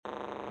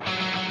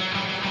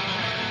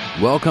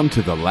Welcome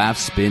to the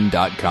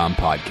laughspin.com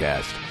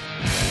podcast.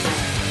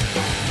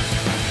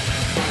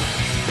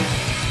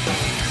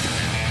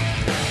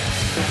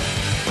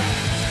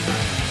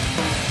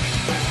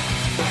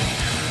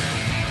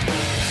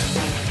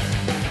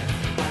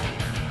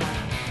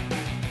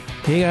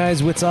 Hey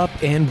guys, what's up?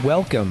 And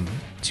welcome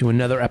to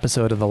another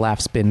episode of the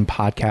Laughspin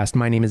podcast.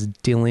 My name is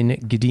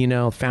Dylan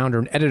Godino, founder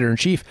and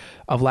editor-in-chief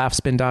of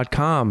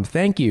laughspin.com.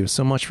 Thank you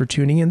so much for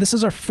tuning in. This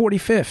is our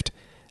 45th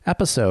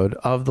episode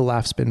of the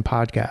Laughspin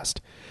podcast.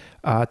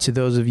 To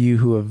those of you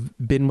who have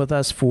been with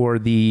us for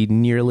the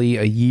nearly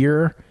a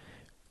year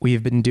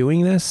we've been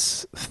doing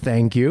this,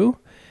 thank you.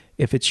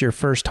 If it's your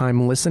first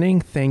time listening,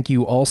 thank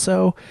you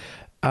also.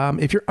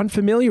 If you're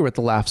unfamiliar with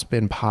the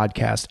Laughspin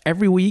podcast,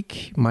 every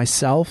week,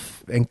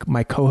 myself and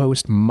my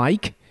co-host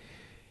Mike,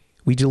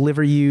 we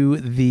deliver you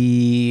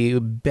the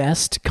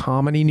best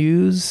comedy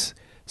news,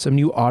 some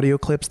new audio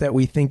clips that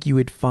we think you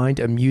would find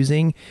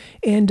amusing,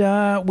 and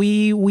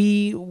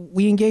we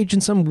engage in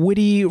some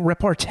witty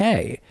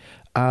repartee.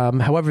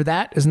 However,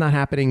 that is not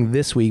happening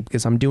this week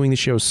because I'm doing the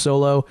show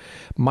solo.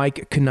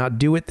 Mike could not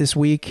do it this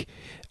week.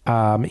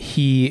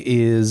 He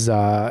is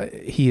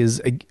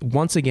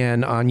once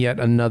again on yet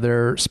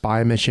another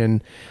spy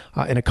mission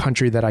in a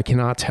country that I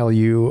cannot tell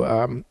you.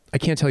 I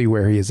can't tell you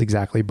where he is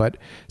exactly, but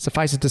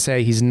suffice it to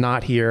say, he's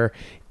not here,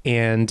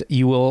 and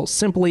you will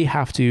simply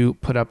have to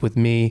put up with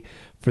me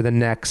for the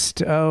next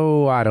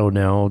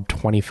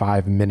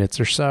 25 minutes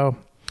or so.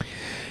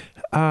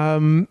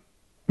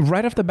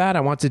 Right off the bat, I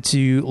wanted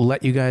to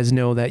let you guys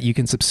know that you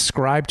can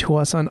subscribe to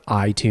us on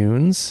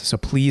iTunes. So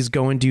please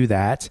go and do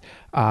that.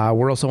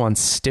 We're also on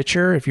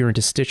Stitcher. If you're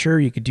into Stitcher,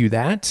 you could do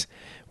that.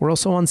 We're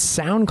also on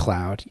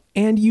SoundCloud.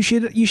 And you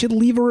should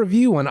leave a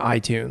review on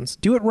iTunes.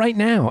 Do it right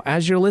now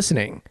as you're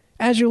listening.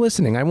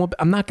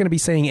 I'm not going to be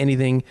saying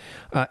anything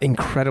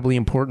incredibly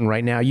important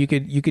right now. You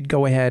could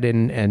go ahead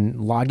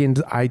and log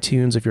into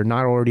iTunes if you're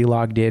not already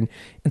logged in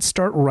and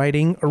start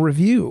writing a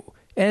review.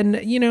 And,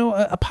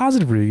 a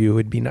positive review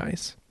would be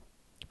nice.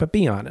 But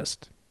be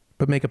honest.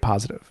 But make it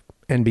positive.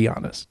 And be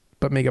honest.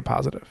 But make it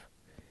positive.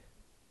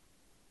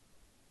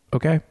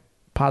 Okay?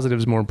 Positive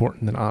is more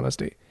important than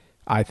honesty,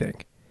 I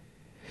think.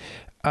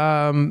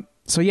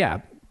 So yeah,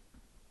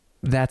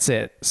 that's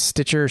it.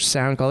 Stitcher,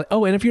 SoundCloud.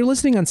 Oh, and if you're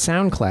listening on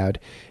SoundCloud,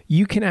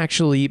 you can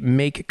actually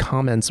make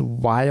comments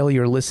while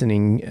you're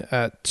listening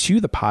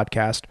to the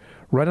podcast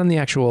right on the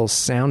actual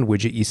sound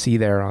widget you see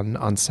there on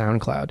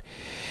SoundCloud.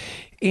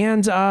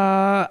 And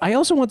I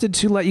also wanted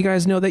to let you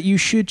guys know that you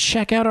should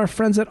check out our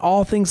friends at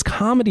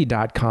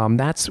allthingscomedy.com.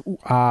 That's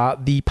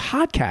the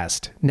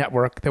podcast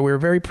network that we're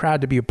very proud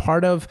to be a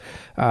part of.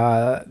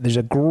 There's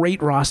a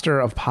great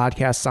roster of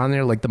podcasts on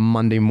there, like the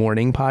Monday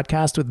Morning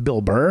Podcast with Bill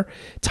Burr,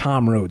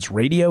 Tom Rhodes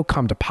Radio,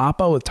 Come to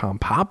Papa with Tom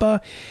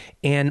Papa,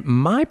 and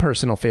my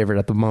personal favorite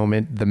at the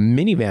moment, The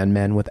Minivan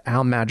Men with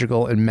Al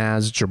Madrigal and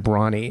Maz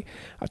Jobrani.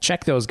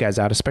 Check those guys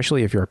out,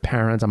 especially if you're a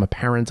parent. I'm a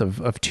parent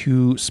of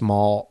two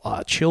small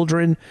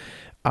children.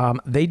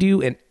 They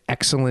do an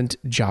excellent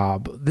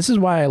job. This is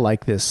why I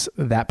like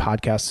that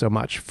podcast so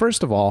much.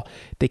 First of all,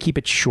 they keep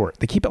it short.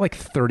 They keep it like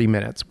 30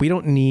 minutes. We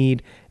don't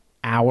need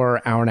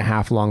hour and a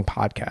half long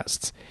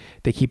podcasts.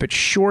 They keep it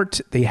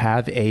short. They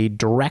have a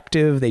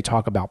directive. They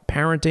talk about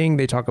parenting.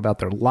 They talk about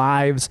their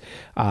lives.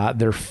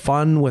 They're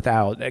fun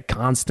without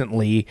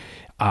constantly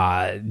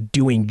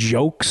doing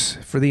jokes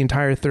for the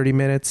entire 30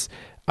 minutes.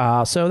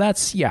 So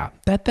that's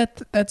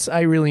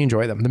I really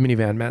enjoy them, the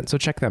Minivan Men. So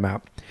check them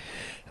out.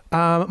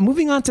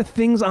 Moving on to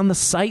things on the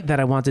site that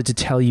I wanted to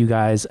tell you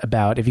guys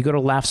about. If you go to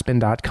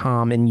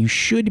laughspin.com, and you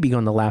should be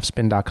going to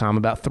laughspin.com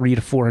about 300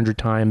 to 400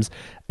 times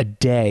a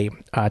day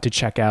to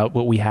check out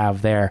what we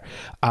have there.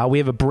 We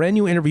have a brand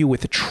new interview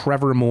with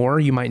Trevor Moore.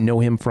 You might know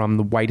him from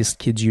The Whitest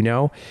Kids You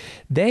Know.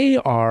 They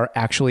are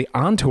actually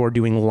on tour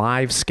doing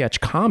live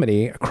sketch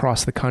comedy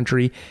across the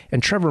country,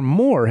 and Trevor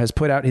Moore has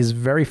put out his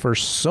very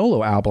first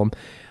solo album,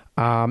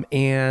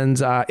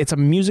 and it's a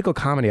musical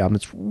comedy album.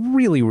 It's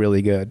really,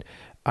 really good.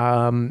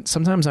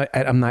 Sometimes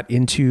I'm not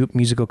into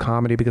musical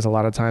comedy because a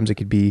lot of times it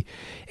could be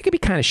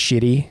kind of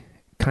shitty,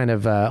 kind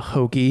of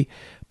hokey,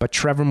 but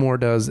Trevor Moore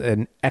does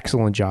an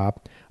excellent job.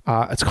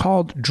 It's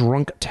called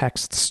Drunk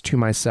Texts to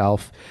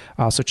Myself.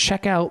 So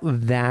check out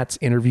that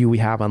interview we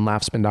have on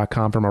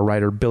laughspin.com from our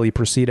writer, Billy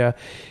Procida.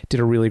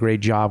 Did a really great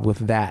job with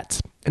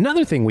that.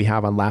 Another thing we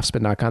have on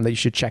laughspin.com that you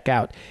should check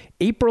out,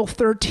 April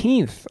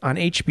 13th on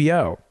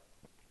HBO,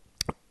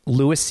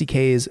 Louis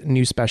C.K.'s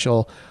new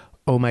special,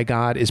 Oh My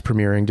God, is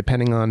premiering.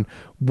 Depending on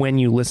when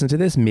you listen to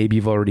this, maybe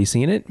you've already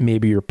seen it,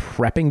 maybe you're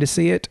prepping to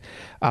see it,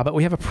 but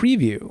we have a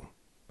preview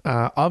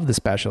of the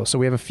special. So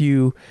we have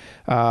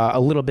a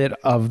little bit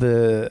of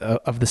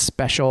the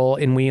special,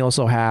 and we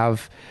also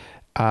have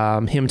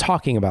him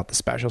talking about the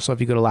special. So if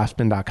you go to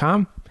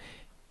laughspin.com,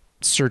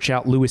 search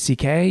out Louis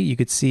C.K., you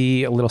could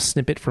see a little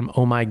snippet from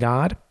Oh My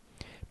God,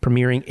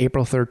 premiering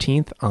April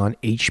 13th on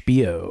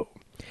HBO.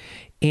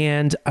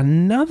 And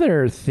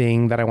another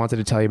thing that I wanted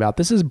to tell you about,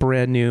 this is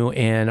brand new,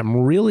 and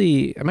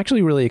I'm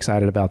actually really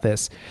excited about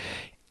this.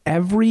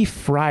 Every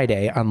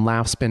Friday on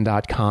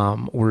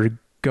laughspin.com, we're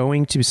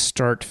going to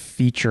start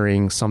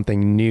featuring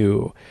something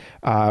new.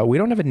 We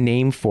don't have a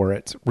name for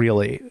it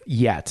really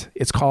yet.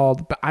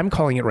 But I'm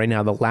calling it right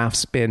now the Laugh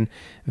Spin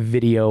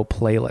video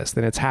playlist,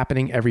 and it's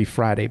happening every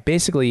Friday.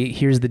 Basically,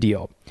 here's the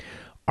deal.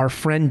 Our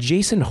friend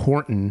Jason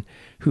Horton,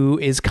 who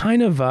is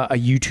kind of a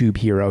YouTube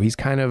hero, he's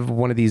kind of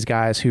one of these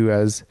guys who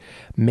has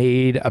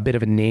made a bit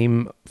of a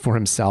name for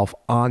himself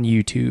on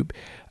YouTube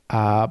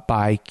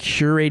by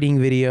curating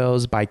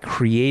videos, by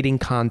creating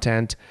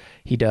content.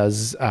 He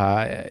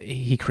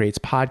creates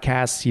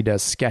podcasts, he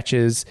does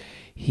sketches,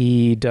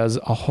 he does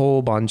a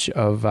whole bunch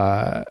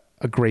of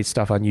great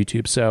stuff on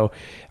YouTube. So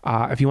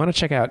if you want to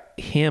check out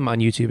him on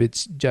YouTube,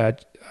 it's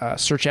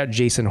search out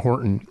Jason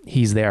Horton.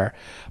 He's there.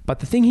 But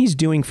the thing he's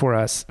doing for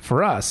us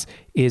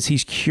is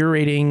he's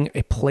curating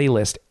a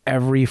playlist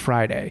every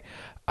Friday.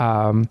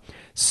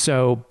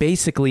 So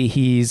basically,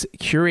 he's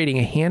curating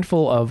a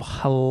handful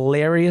of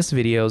hilarious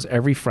videos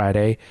every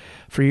Friday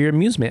for your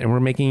amusement, and we're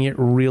making it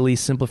really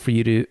simple for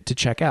you to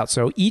check out.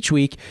 So each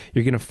week,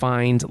 you're going to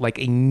find like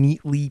a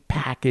neatly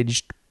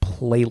packaged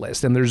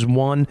playlist, and there's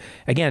one,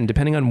 again,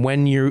 depending on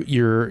when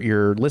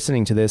you're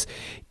listening to this,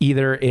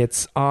 either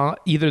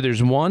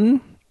there's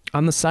one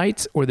on the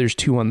site or there's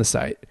two on the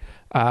site.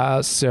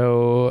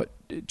 So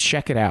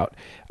check it out.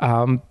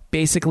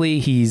 Basically,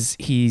 he's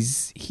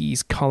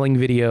culling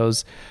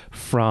videos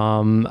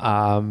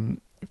from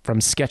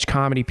sketch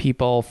comedy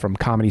people, from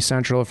Comedy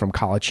Central, from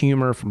College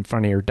Humor, from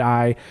Funny or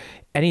Die,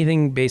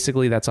 anything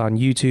basically that's on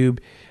YouTube.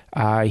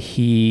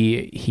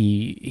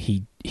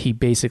 He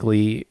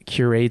basically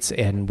curates,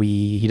 and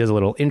he does a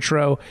little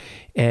intro,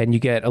 and you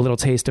get a little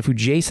taste of who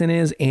Jason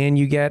is, and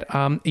you get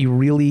a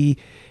really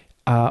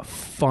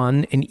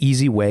fun and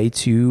easy way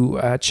to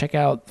check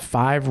out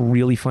 5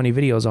 really funny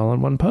videos all in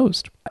one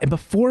post. And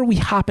before we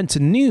hop into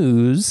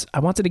news,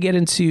 I wanted to get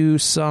into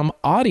some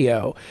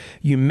audio.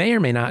 You may or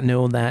may not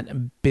know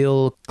that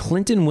Bill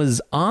Clinton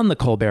was on the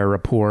Colbert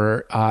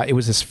Report. It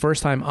was his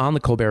first time on the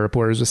Colbert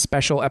Report. It was a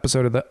special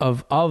episode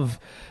of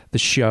the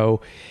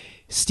show.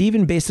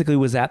 Stephen basically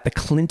was at the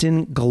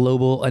Clinton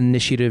Global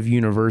Initiative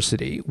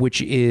University,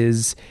 which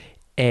is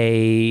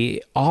a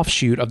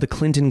offshoot of the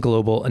Clinton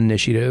Global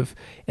Initiative,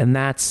 and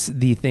that's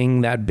the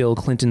thing that Bill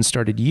Clinton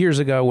started years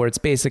ago, where it's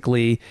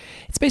basically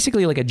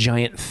like a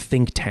giant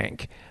think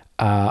tank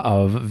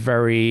of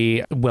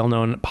very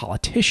well-known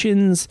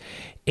politicians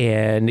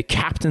and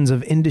captains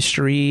of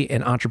industry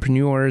and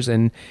entrepreneurs,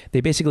 and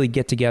they basically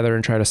get together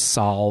and try to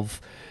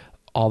solve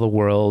all the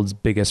world's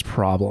biggest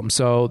problems.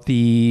 So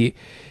the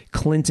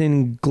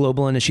Clinton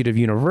Global Initiative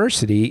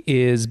University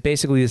is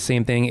basically the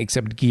same thing,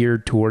 except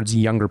geared towards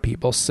younger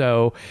people.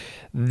 So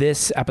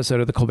this episode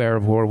of the Colbert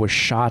Report was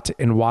shot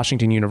in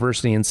Washington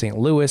University in St.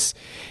 Louis.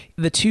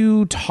 The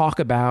two talk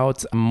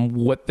about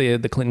what the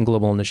Clinton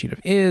Global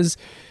Initiative is,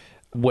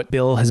 what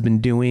Bill has been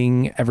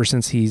doing ever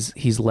since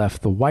he's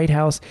left the White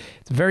House.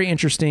 It's a very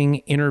interesting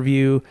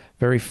interview,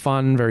 very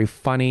fun, very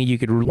funny. You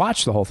could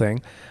watch the whole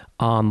thing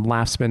on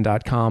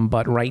laughspin.com.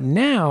 But right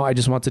now, I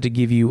just wanted to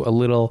give you a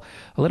little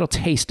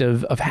taste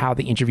of how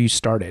the interview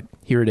started.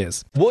 Here it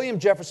is. William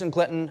Jefferson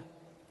Clinton,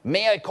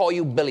 may I call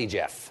you Billy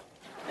Jeff?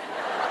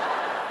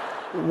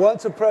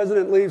 Once a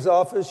president leaves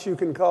office, you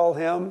can call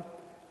him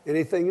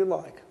anything you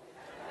like.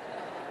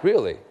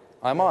 Really?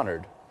 I'm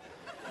honored.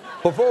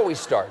 Before we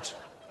start,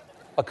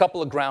 a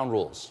couple of ground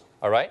rules,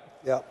 all right?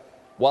 Yeah.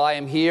 While I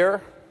am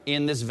here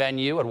in this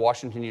venue at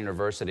Washington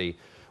University,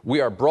 we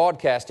are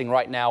broadcasting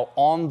right now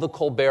on the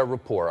Colbert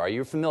Report. Are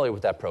you familiar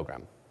with that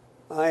program?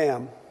 I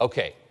am.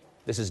 Okay.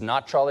 This is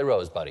not Charlie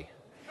Rose, buddy.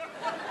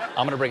 I'm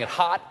going to bring it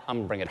hot. I'm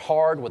going to bring it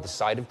hard with the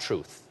side of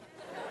truth.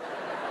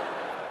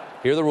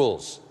 Here are the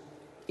rules.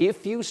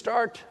 If you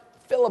start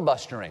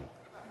filibustering,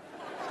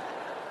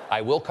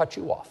 I will cut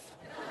you off.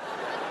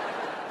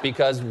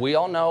 Because we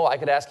all know I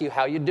could ask you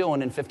how you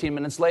doing, and 15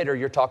 minutes later,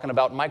 you're talking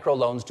about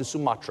microloans to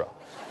Sumatra.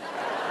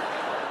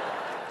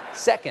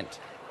 Second,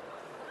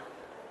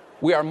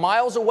 we are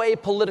miles away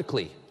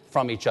politically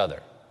from each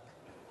other.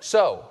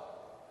 So,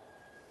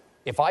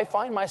 if I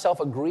find myself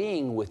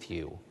agreeing with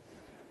you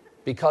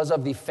because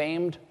of the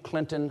famed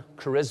Clinton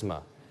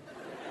charisma,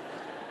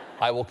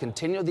 I will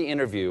continue the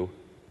interview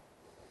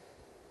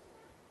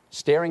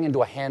staring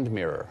into a hand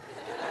mirror.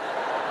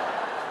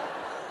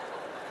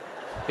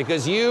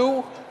 Because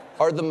you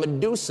are the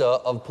Medusa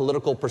of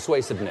political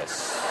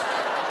persuasiveness.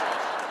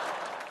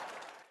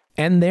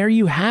 And there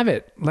you have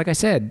it. Like I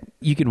said,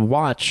 you can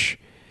watch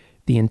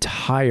the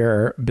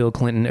entire Bill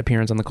Clinton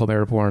appearance on the Colbert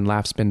Report on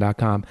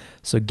laughspin.com.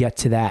 So get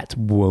to that,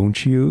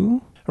 won't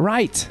you? All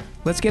right,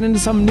 let's get into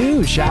some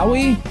news, shall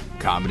we?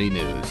 Comedy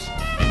news.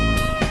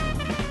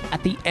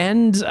 At the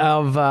end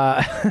of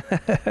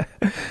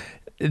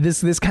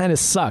this kind of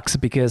sucks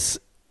because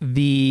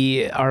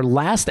our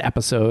last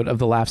episode of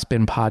the Laugh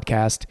Spin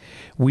podcast,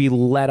 we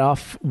let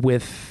off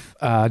with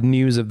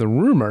news of the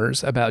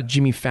rumors about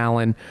Jimmy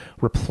Fallon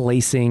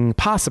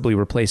possibly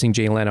replacing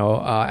Jay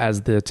Leno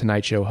as the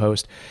Tonight Show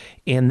host.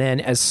 And then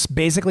as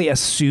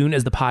soon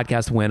as the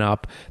podcast went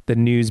up, the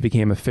news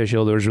became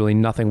official. There was really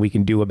nothing we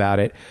can do about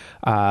it.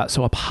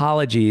 So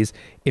apologies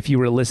if you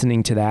were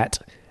listening to that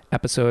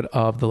episode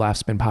of the Laugh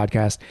Spin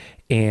podcast,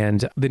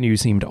 and the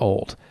news seemed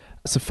old.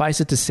 Suffice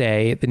it to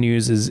say, the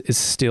news is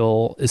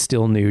still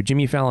new.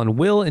 Jimmy Fallon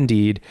will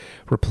indeed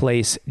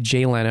replace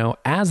Jay Leno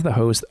as the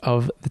host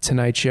of The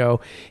Tonight Show.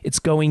 It's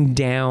going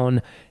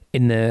down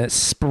in the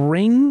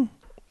spring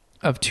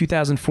of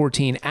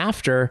 2014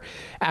 after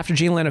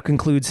Jay Leno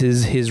concludes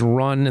his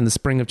run in the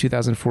spring of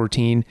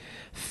 2014.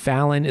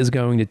 Fallon is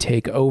going to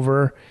take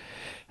over.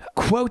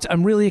 Quote,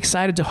 "I'm really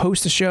excited to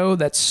host a show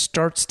that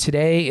starts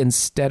today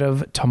instead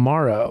of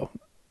tomorrow,"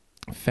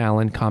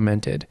 Fallon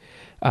commented.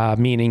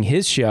 Meaning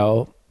his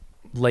show,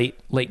 Late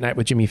Night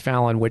with Jimmy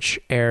Fallon, which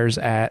airs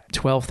at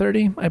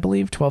 12:30, I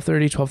believe,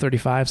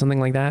 12:35, something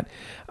like that.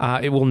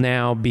 It will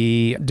now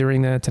be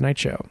during the Tonight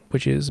Show,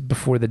 which is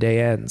before the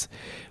day ends,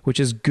 which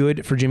is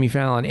good for Jimmy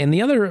Fallon. And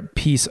the other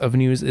piece of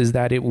news is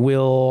that it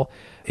will,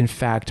 in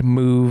fact,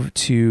 move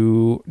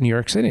to New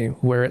York City,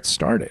 where it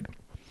started.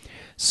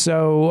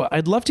 So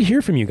I'd love to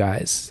hear from you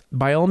guys.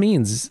 By all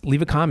means,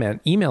 leave a comment.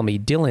 Email me,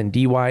 Dylan,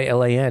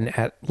 DYLAN,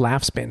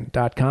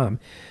 @laughspin.com.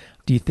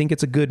 Do you think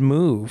it's a good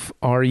move?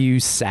 Are you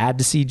sad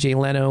to see Jay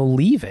Leno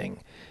leaving?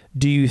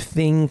 Do you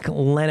think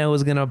Leno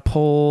is going to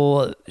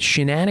pull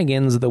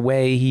shenanigans the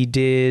way he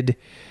did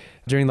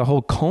during the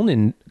whole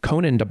Conan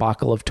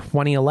debacle of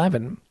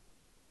 2011?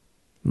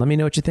 Let me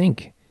know what you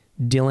think.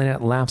 Dylan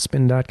at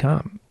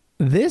laughspin.com.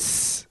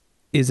 This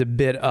is a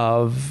bit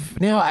of...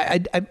 Now,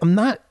 I'm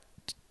not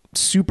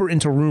super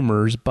into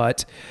rumors,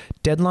 but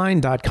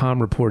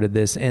Deadline.com reported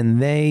this,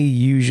 and they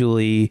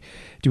usually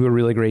do a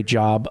really great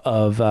job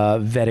of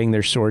vetting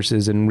their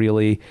sources and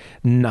really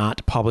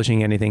not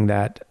publishing anything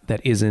that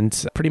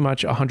isn't pretty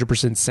much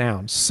 100%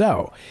 sound.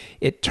 So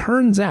it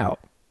turns out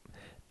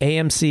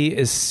AMC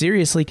is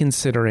seriously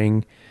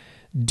considering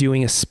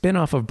doing a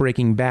spinoff of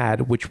Breaking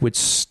Bad, which would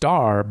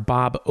star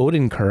Bob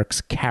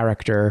Odenkirk's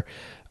character,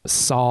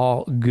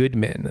 Saul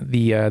Goodman,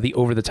 the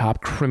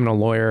over-the-top criminal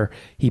lawyer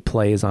he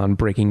plays on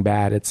Breaking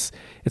Bad. It's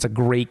a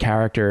great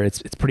character.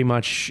 It's pretty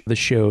much the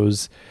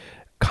show's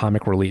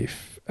comic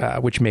relief,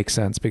 which makes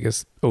sense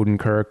because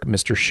Odenkirk,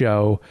 Mr.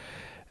 Show,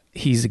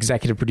 he's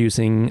executive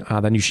producing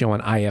the new show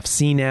on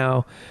IFC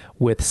now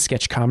with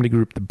sketch comedy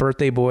group The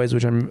Birthday Boys,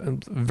 which I'm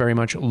very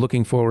much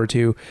looking forward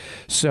to.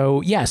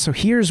 So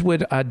here's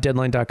what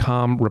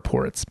Deadline.com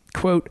reports.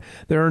 Quote,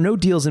 "There are no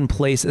deals in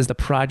place as the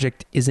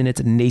project is in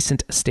its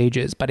nascent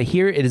stages, but I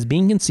hear it is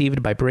being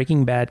conceived by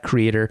Breaking Bad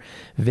creator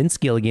Vince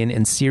Gilligan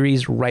and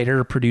series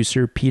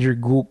writer-producer Peter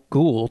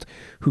Gould,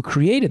 who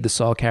created the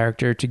Saul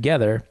character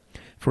together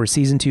for a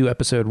season 2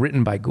 episode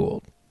written by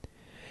Gould."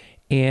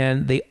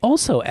 And they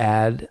also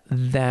add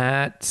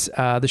that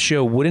the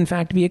show would in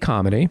fact be a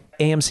comedy.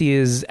 AMC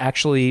is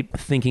actually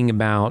thinking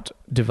about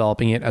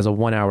developing it as a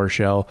 1-hour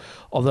show,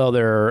 although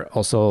they're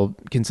also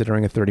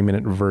considering a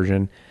 30-minute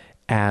version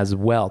as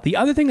well. The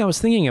other thing I was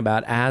thinking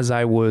about as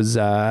I was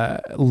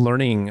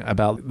learning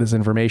about this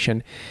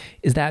information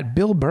is that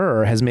Bill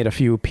Burr has made a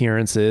few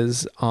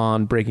appearances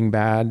on Breaking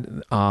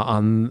Bad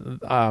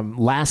on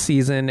last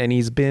season, and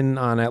he's been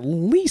on at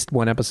least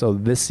one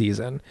episode this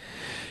season.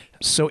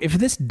 So if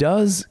this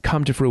does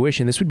come to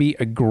fruition, this would be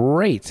a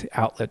great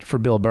outlet for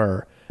Bill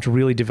Burr to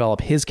really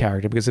develop his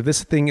character, because if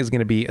this thing is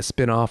going to be a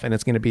spinoff and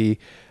it's going to be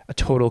a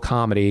total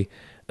comedy,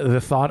 the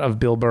thought of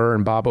Bill Burr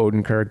and Bob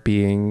Odenkirk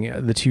being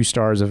the two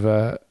stars of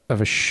a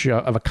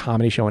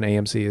comedy show on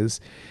AMC is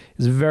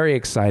very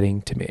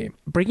exciting to me.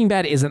 Breaking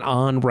Bad isn't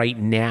on right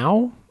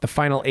now. The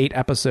final 8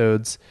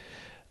 episodes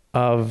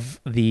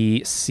of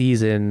the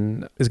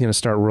season is going to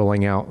start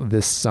rolling out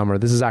this summer.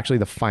 This is actually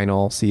the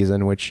final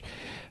season, which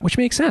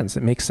makes sense.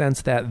 It makes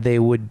sense that they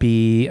would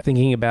be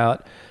thinking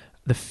about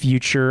the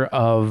future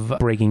of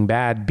Breaking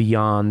Bad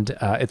beyond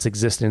its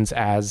existence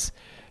as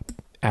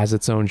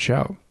its own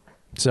show.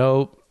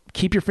 So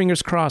keep your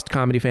fingers crossed,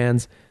 comedy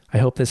fans. I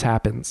hope this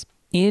happens.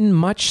 In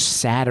much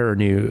sadder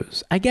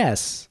news, I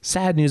guess,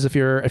 sad news if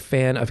you're a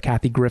fan of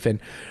Kathy Griffin,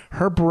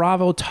 her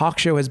Bravo talk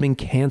show has been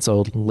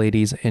canceled,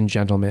 ladies and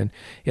gentlemen.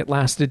 It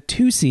lasted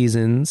 2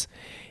 seasons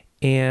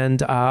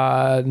and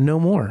no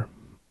more.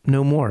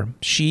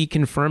 She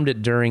confirmed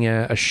it during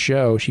a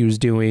show she was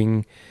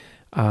doing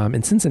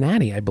in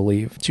Cincinnati, I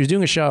believe. She was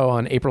doing a show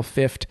on April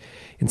 5th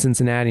in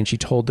Cincinnati, and she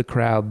told the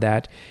crowd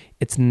that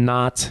it's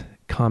not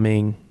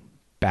coming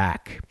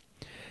back.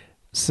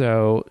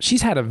 So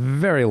she's had a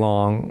very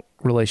long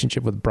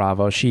relationship with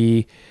Bravo.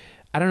 I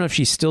don't know if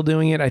she's still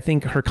doing it. I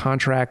think her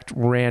contract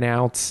ran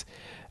out.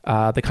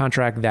 The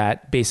contract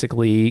that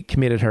basically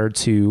committed her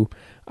to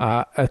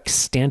a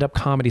stand-up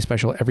comedy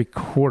special every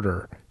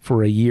quarter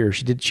for a year.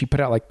 She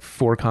put out like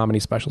 4 comedy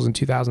specials in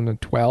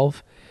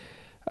 2012,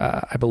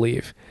 I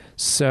believe.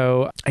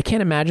 So I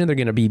can't imagine they're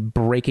going to be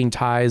breaking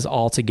ties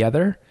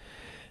altogether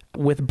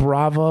with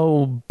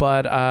Bravo,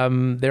 but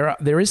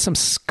there is some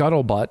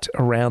scuttlebutt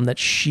around that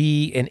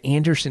she and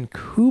Anderson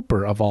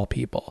Cooper, of all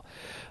people,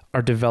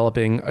 are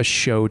developing a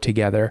show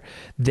together.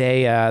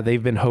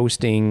 They've been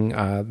hosting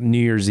New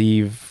Year's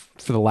Eve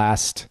for the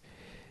last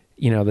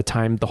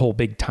the whole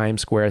big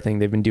Times Square thing.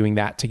 They've been doing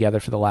that together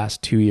for the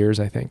last 2 years,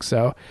 I think.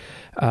 So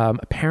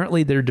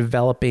apparently they're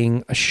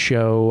developing a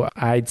show.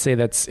 I'd say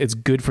it's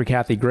good for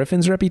Kathy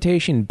Griffin's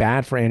reputation,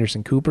 bad for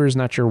Anderson Cooper's.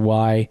 Not sure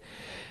why.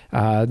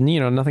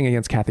 Nothing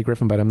against Kathy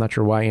Griffin, but I'm not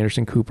sure why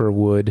Anderson Cooper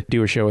would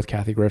do a show with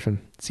Kathy Griffin.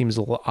 It seems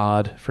a little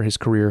odd for his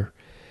career.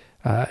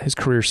 His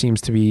career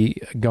seems to be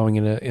going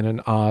in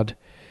an odd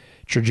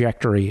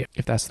trajectory,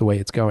 if that's the way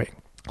it's going.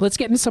 Let's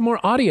get into some more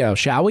audio,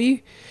 shall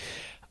we?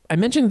 I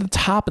mentioned at the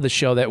top of the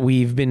show that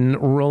we've been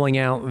rolling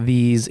out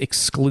these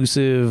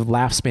exclusive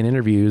Laugh Spin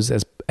interviews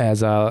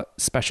as a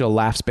special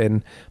Laugh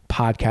Spin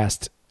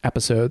podcast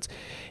episodes.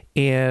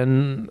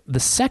 And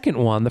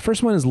the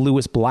first one is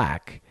Lewis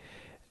Black.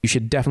 You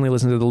should definitely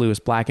listen to the Lewis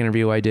Black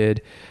interview I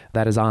did.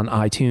 That is on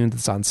iTunes.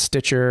 It's on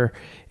Stitcher.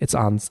 It's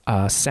on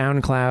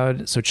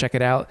SoundCloud. So check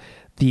it out.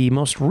 The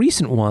most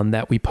recent one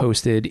that we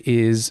posted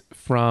is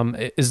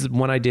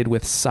one I did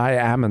with Cy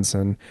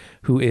Amundsen,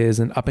 who is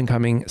an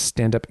up-and-coming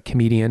stand-up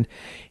comedian.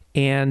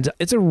 And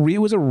it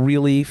was a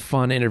really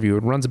fun interview.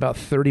 It runs about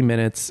 30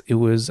 minutes. It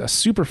was a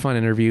super fun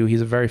interview.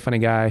 He's a very funny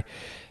guy,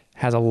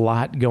 has a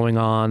lot going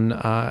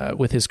on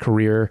with his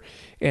career.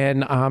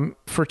 And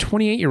for a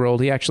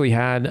 28-year-old, he actually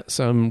had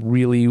some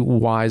really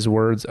wise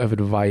words of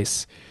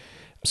advice.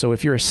 So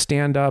if you're a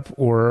stand-up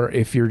or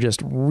if you're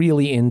just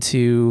really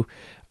into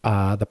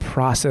the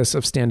process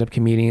of stand-up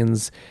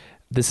comedians,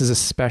 this is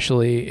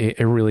especially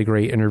a really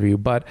great interview.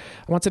 But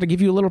I wanted to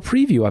give you a little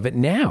preview of it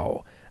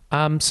now.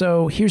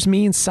 So here's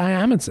me and Cy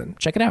Amundsen.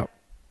 Check it out.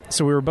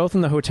 So we were both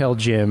in the hotel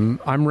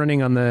gym. I'm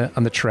running on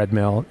the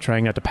treadmill,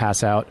 trying not to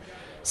pass out.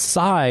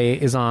 Cy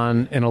is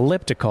on an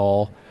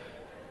elliptical,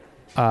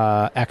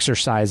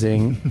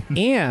 exercising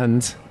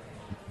and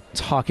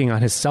talking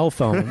on his cell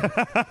phone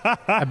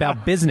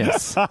about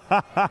business,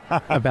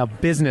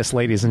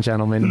 ladies and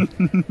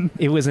gentlemen.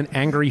 It was an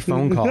angry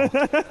phone call.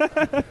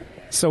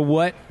 So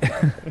what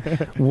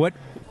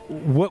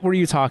were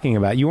you talking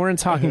about? You weren't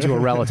talking to a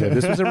relative.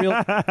 This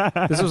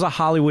was a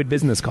Hollywood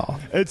business call.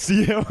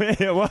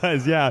 It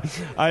was, yeah.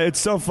 It's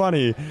so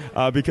funny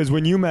because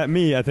when you met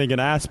me, I think in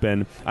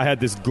Aspen, I had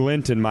this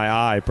glint in my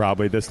eye,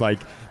 probably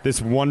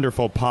this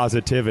wonderful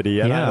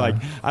positivity. And yeah.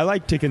 I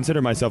like to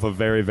consider myself a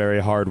very,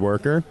 very hard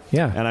worker.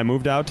 Yeah. And I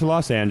moved out to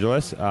Los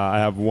Angeles. I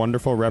have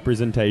wonderful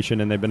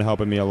representation, and they've been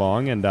helping me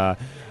along. And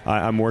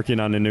I'm working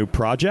on a new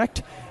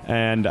project.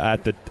 And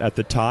at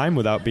the time,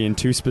 without being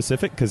too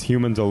specific, because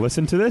humans will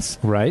listen to this,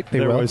 right?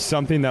 There was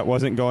something that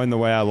wasn't going the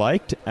way I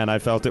liked, and I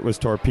felt it was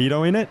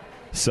torpedoing it.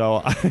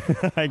 So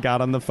I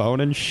got on the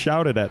phone and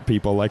shouted at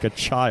people like a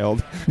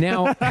child.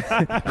 Now,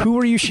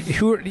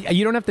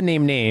 you don't have to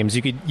name names.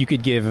 You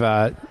could give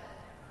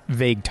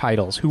vague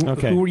titles. Who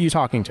were you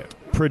talking to?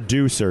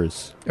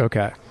 Producers.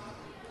 Okay.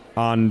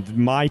 On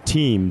my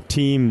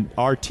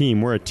our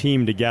team, we're a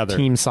team together.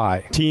 Team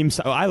Cy.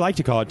 I like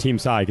to call it Team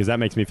Cy because that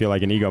makes me feel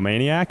like an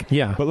egomaniac.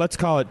 Yeah. But let's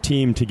call it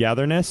Team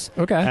Togetherness.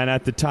 Okay. And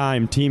at the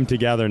time, Team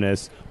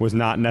Togetherness was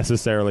not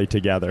necessarily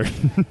together.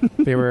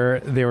 They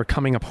were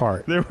coming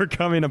apart. They were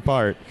coming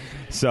apart.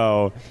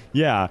 So,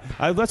 yeah,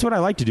 that's what I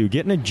like to do.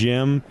 Get in a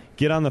gym,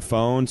 get on the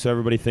phone so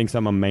everybody thinks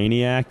I'm a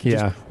maniac.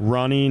 Yeah. Just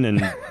running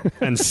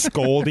and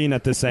scolding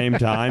at the same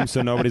time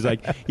so nobody's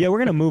like, yeah, we're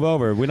going to move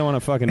over. We don't want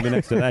to fucking be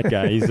next to that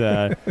guy.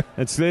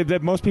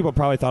 Most people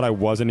probably thought I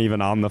wasn't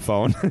even on the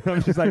phone.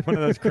 I'm just like one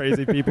of those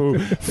crazy people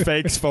who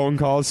fakes phone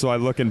calls so I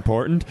look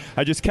important.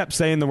 I just kept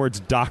saying the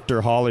words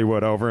Dr.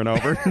 Hollywood over and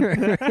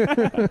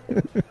over.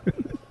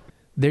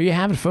 There you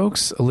have it,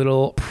 folks. A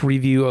little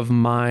preview of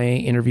my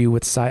interview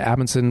with Cy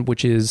Amundsen,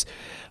 which is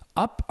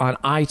up on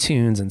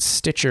iTunes and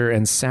Stitcher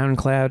and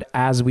SoundCloud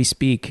as we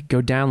speak.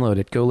 Go download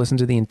it. Go listen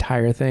to the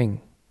entire thing.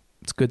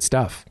 It's good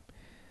stuff.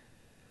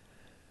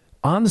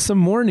 On to some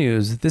more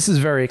news. This is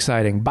very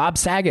exciting. Bob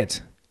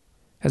Saget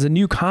has a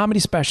new comedy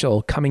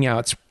special coming out.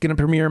 It's going to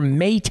premiere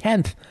May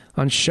 10th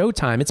on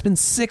Showtime. It's been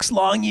 6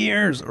 long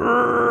years.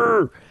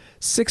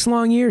 6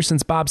 long years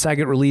since Bob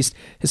Saget released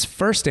his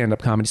first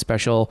stand-up comedy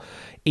special,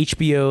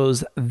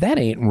 HBO's That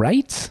Ain't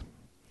Right.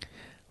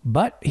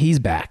 But he's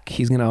back.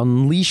 He's going to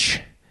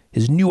unleash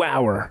his new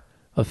hour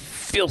of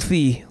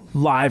filthy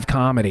live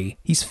comedy.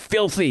 He's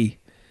filthy.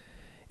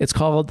 It's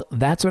called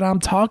That's What I'm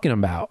Talking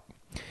About.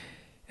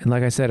 And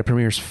like I said, it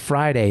premieres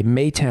Friday,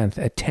 May 10th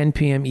at 10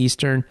 p.m.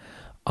 Eastern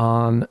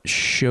on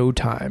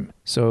Showtime.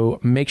 So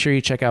make sure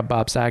you check out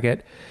Bob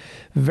Saget.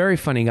 Very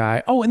funny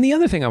guy. Oh, and the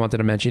other thing I wanted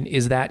to mention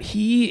is that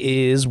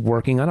he is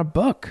working on a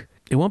book.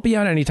 It won't be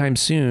out anytime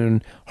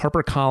soon.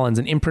 HarperCollins,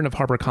 an imprint of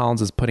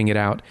HarperCollins, is putting it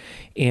out,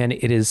 and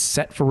it is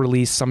set for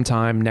release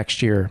sometime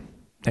next year.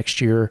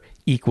 Next year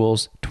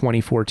equals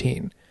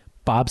 2014.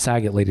 Bob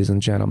Saget, ladies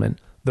and gentlemen,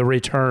 The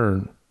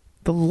Return.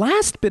 The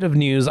last bit of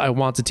news I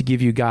wanted to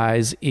give you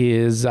guys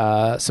is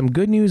some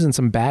good news and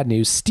some bad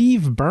news.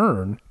 Steve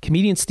Byrne,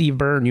 comedian Steve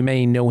Byrne, you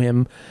may know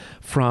him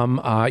from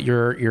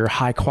your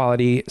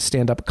high-quality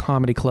stand-up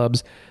comedy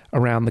clubs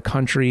around the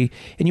country.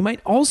 And you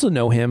might also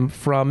know him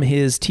from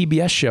his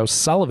TBS show,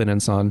 Sullivan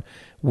 & Son,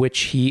 which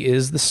he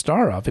is the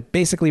star of. It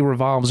basically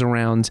revolves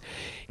around,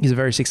 he's a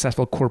very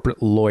successful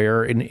corporate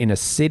lawyer in a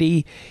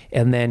city,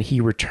 and then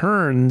he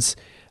returns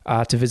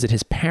to visit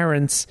his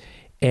parents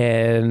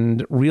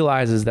and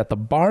realizes that the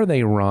bar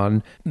they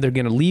run, they're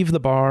going to leave the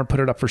bar,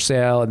 put it up for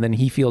sale, and then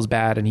he feels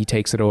bad and he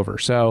takes it over.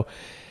 So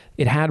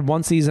it had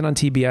one season on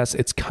TBS.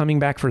 It's coming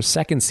back for a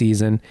second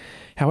season.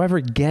 However,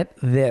 get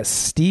this.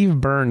 Steve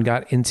Byrne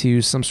got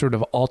into some sort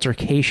of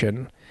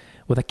altercation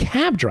with a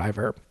cab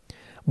driver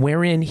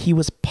wherein he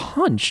was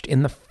punched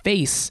in the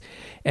face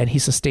and he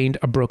sustained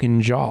a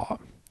broken jaw.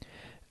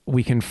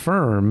 We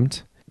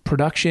confirmed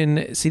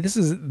production. See, this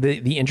is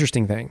the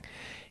interesting thing.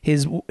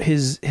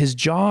 His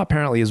jaw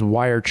apparently is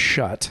wired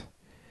shut.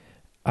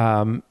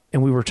 And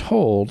we were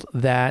told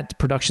that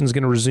production is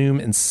going to resume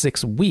in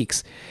 6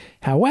 weeks.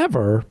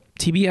 However,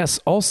 TBS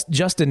also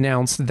just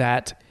announced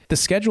that the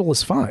schedule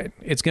is fine.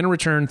 It's going to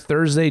return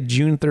Thursday,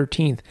 June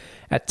 13th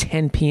at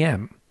 10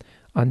 p.m.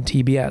 on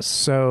TBS.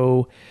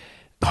 So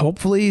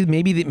hopefully,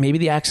 maybe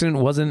the accident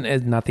wasn't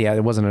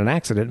it wasn't an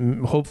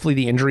accident. Hopefully,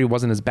 the injury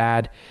wasn't as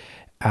bad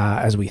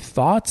as we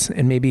thought,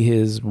 and maybe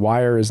his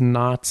wire is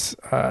not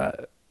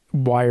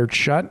wired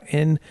shut,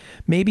 and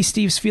maybe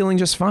Steve's feeling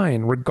just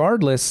fine.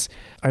 Regardless,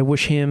 I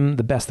wish him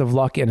the best of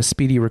luck and a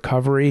speedy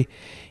recovery,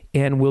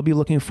 and we'll be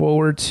looking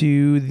forward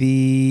to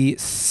the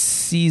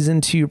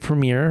season 2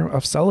 premiere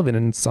of Sullivan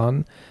and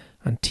Son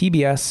on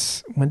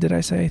TBS. When did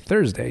I say?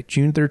 Thursday,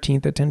 June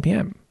 13th at 10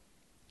 p.m.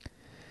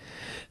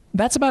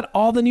 That's about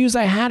all the news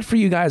I had for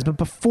you guys, but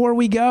before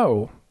we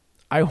go,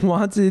 I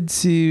wanted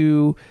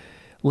to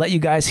let you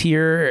guys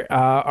hear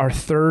our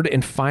third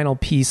and final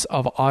piece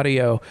of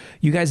audio.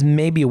 You guys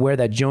may be aware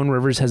that Joan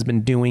Rivers has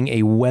been doing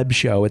a web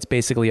show. It's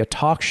basically a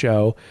talk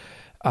show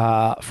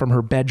from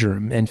her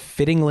bedroom, and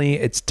fittingly,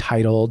 it's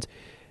titled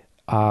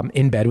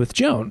 "In Bed with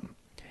Joan."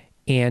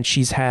 And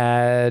she's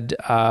had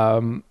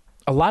a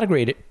lot of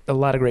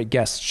great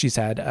guests. She's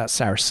had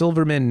Sarah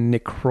Silverman,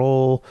 Nick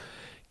Kroll,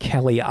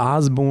 Kelly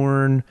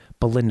Osbourne,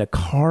 Belinda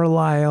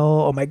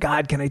Carlisle. Oh my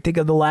God, can I think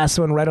of the last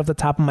one right off the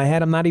top of my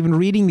head? I'm not even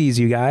reading these,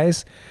 you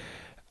guys.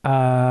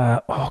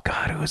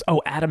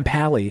 Adam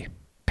Pally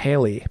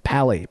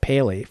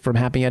from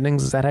Happy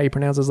Endings. Is that how you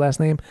pronounce his last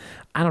name?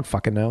 I don't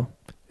fucking know.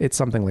 It's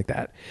something like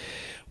that.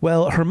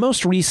 Well, her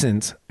most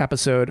recent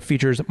episode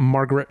features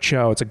Margaret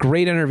Cho. It's a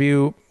great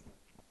interview.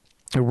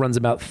 It runs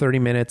about 30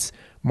 minutes.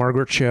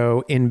 Margaret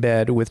Cho in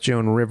bed with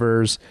Joan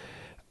Rivers.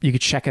 You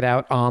could check it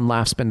out on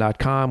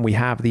laughspin.com. We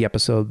have the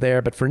episode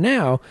there. But for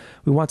now,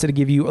 we wanted to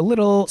give you a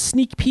little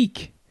sneak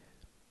peek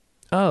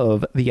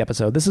of the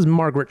episode. This is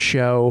Margaret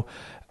Cho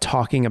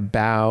talking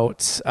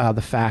about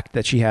the fact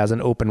that she has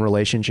an open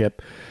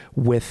relationship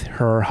with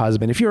her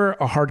husband. If you're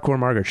a hardcore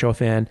Margaret Cho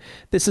fan,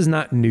 this is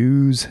not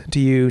news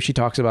to you. She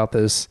talks about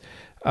this.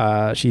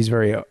 She's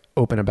very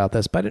open about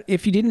this. But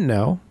if you didn't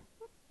know,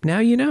 now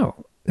you know.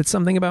 It's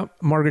something about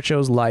Margaret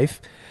Cho's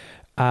life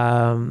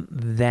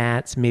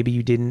that maybe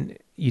you didn't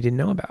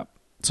know about.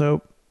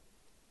 So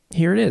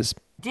here it is.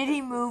 Did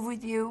he move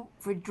with you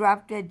for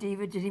Drop Dead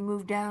Diva? Did he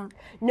move down?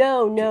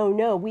 No.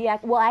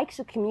 I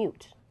actually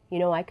commute. You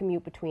know, I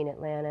commute between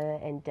Atlanta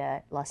and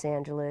Los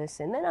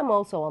Angeles, and then I'm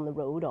also on the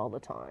road all the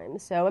time.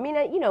 So, I mean,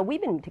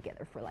 we've been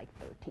together for like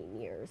 13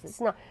 years. We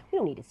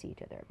don't need to see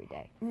each other every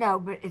day. No,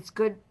 but it's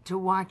good to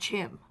watch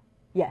him.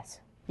 Yes.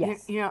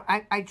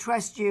 I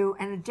trust you,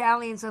 and a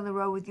dalliance on the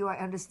road with you, I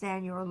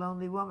understand you're a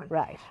lonely woman.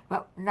 Right.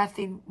 But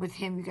nothing with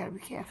him, you got to be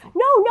careful.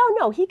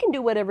 No. He can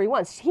do whatever he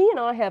wants. He and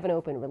I have an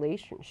open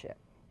relationship.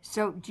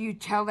 So do you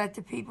tell that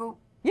to people?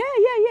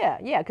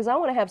 Yeah, because I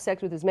want to have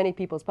sex with as many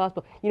people as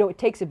possible. You know, it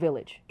takes a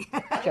village.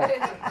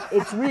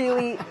 It's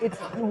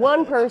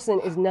one person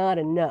is not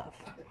enough,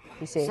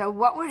 you see. So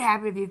what would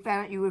happen if you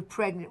found out you were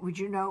pregnant? Would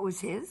you know it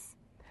was his?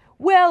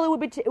 Well,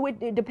 it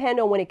would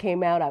depend on when it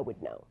came out, I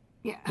would know.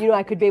 Yeah.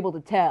 I could be able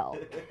to tell.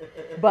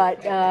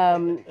 But,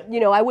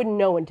 I wouldn't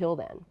know until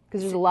then,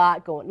 because there's a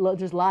lot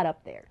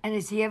up there. And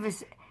has he ever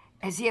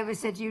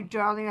said to you,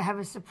 darling, I have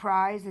a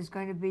surprise, there's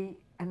going to be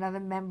another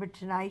member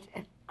tonight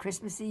at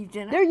Christmas Eve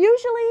dinner? There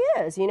usually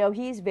is.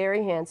 He's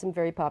very handsome,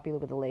 very popular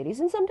with the ladies,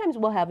 and sometimes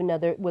we'll have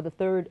a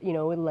third, a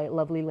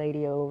lovely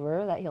lady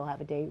over that he'll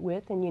have a date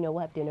with, and, we'll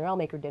have dinner. I'll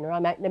make her dinner.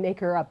 I'll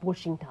make her a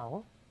washing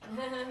towel.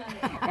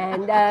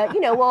 And,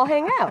 we'll all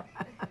hang out,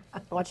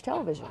 watch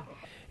television.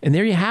 And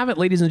there you have it,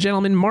 ladies and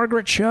gentlemen.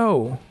 Margaret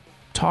Cho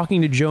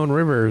talking to Joan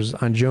Rivers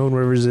on Joan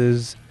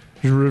Rivers'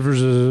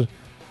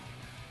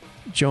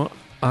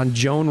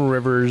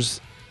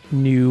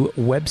 new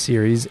web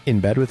series, In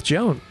Bed with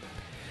Joan.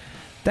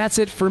 That's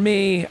it for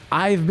me.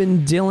 I've been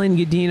Dylan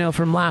Gadino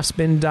from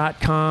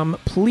laughspin.com.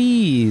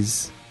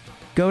 Please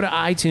go to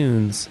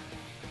iTunes,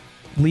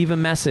 leave a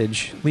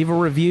message, leave a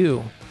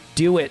review.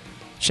 Do it.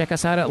 Check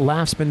us out at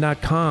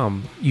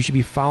laughspin.com. You should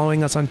be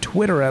following us on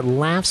Twitter at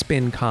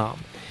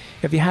laughspin.com.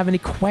 If you have any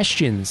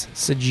questions,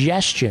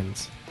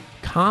 suggestions,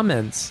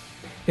 comments,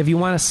 if you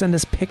want to send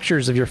us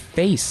pictures of your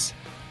face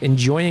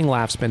enjoying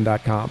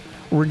laughspin.com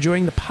or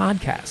enjoying the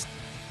podcast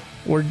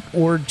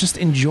or just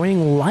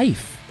enjoying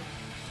life,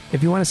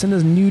 if you want to send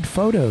us nude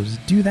photos,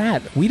 do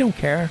that. We don't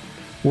care.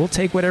 We'll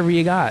take whatever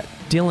you got.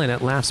 Dylan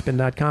at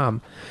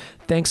laughspin.com.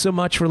 Thanks so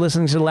much for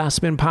listening to the Laugh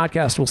Spin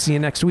podcast. We'll see you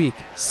next week.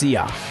 See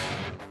ya.